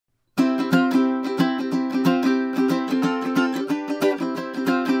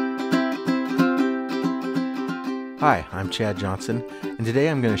Hi, I'm Chad Johnson, and today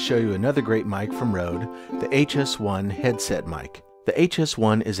I'm going to show you another great mic from Rode, the HS1 headset mic. The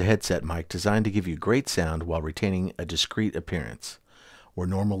HS1 is a headset mic designed to give you great sound while retaining a discreet appearance. Where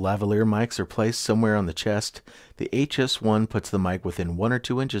normal lavalier mics are placed somewhere on the chest, the HS1 puts the mic within 1 or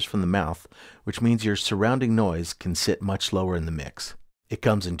 2 inches from the mouth, which means your surrounding noise can sit much lower in the mix. It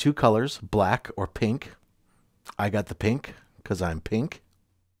comes in 2 colors, black or pink. I got the pink because I'm pink.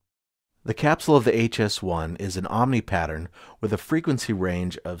 The capsule of the HS1 is an omni pattern with a frequency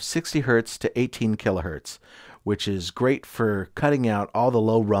range of 60 Hz to 18 kHz, which is great for cutting out all the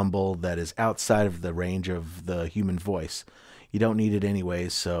low rumble that is outside of the range of the human voice. You don't need it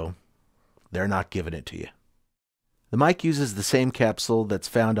anyways, so they're not giving it to you. The mic uses the same capsule that's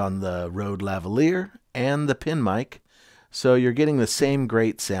found on the Rode lavalier and the pin mic, so you're getting the same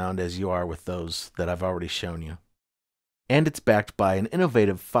great sound as you are with those that I've already shown you. And it's backed by an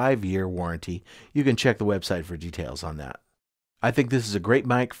innovative 5-year warranty. You can check the website for details on that. I think this is a great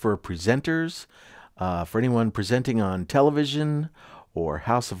mic for presenters, for anyone presenting on television or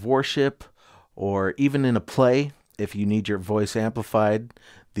House of Worship, or even in a play if you need your voice amplified.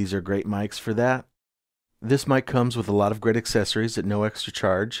 These are great mics for that. This mic comes with a lot of great accessories at no extra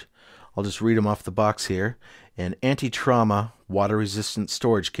charge. I'll just read them off the box here. An anti-trauma water-resistant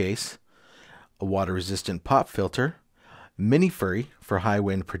storage case, a water-resistant pop filter, mini furry for high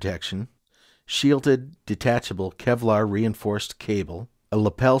wind protection, shielded detachable Kevlar reinforced cable, a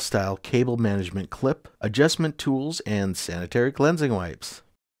lapel style cable management clip, adjustment tools, and sanitary cleansing wipes.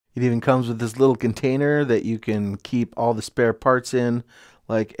 It even comes with this little container that you can keep all the spare parts in,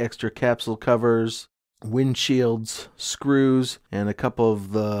 like extra capsule covers, windshields, screws, and a couple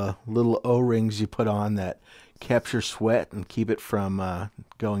of the little O-rings you put on that capture sweat and keep it from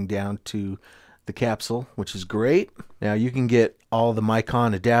going down to the capsule, which is great. Now you can get all the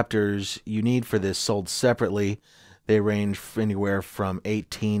Micon adapters you need for this sold separately. They range anywhere from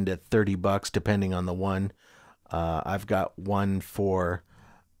 $18 to $30 depending on the one. I've got one for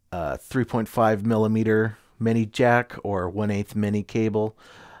 3.5 millimeter mini jack or 1/8 mini cable.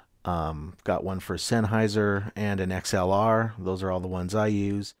 Got one for Sennheiser and an XLR. Those are all the ones I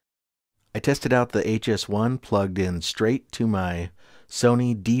use. I tested out the HS1 plugged in straight to my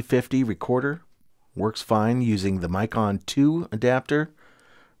Sony D-50 recorder. Works fine using the Micon-5 adapter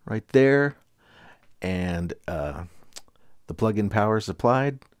right there, and the plug-in power is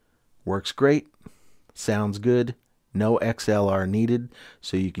applied. Works great, sounds good. No XLR needed,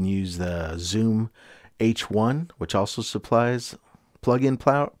 so you can use the Zoom H1, which also supplies plug-in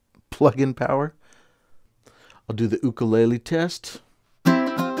power. I'll do the ukulele test.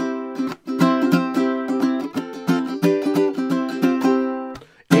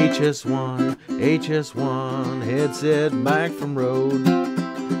 HS1 headset mic from Rode.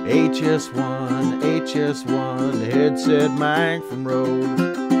 HS1 headset mic from Rode.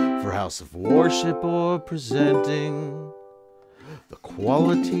 For House of Worship or presenting, the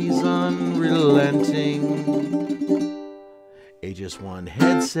quality's unrelenting. HS1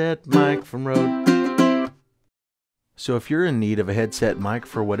 headset mic from Rode. So if you're in need of a headset mic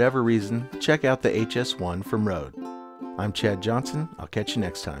for whatever reason, check out the HS1 from Rode. I'm Chad Johnson. I'll catch you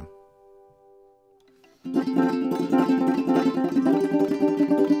next time.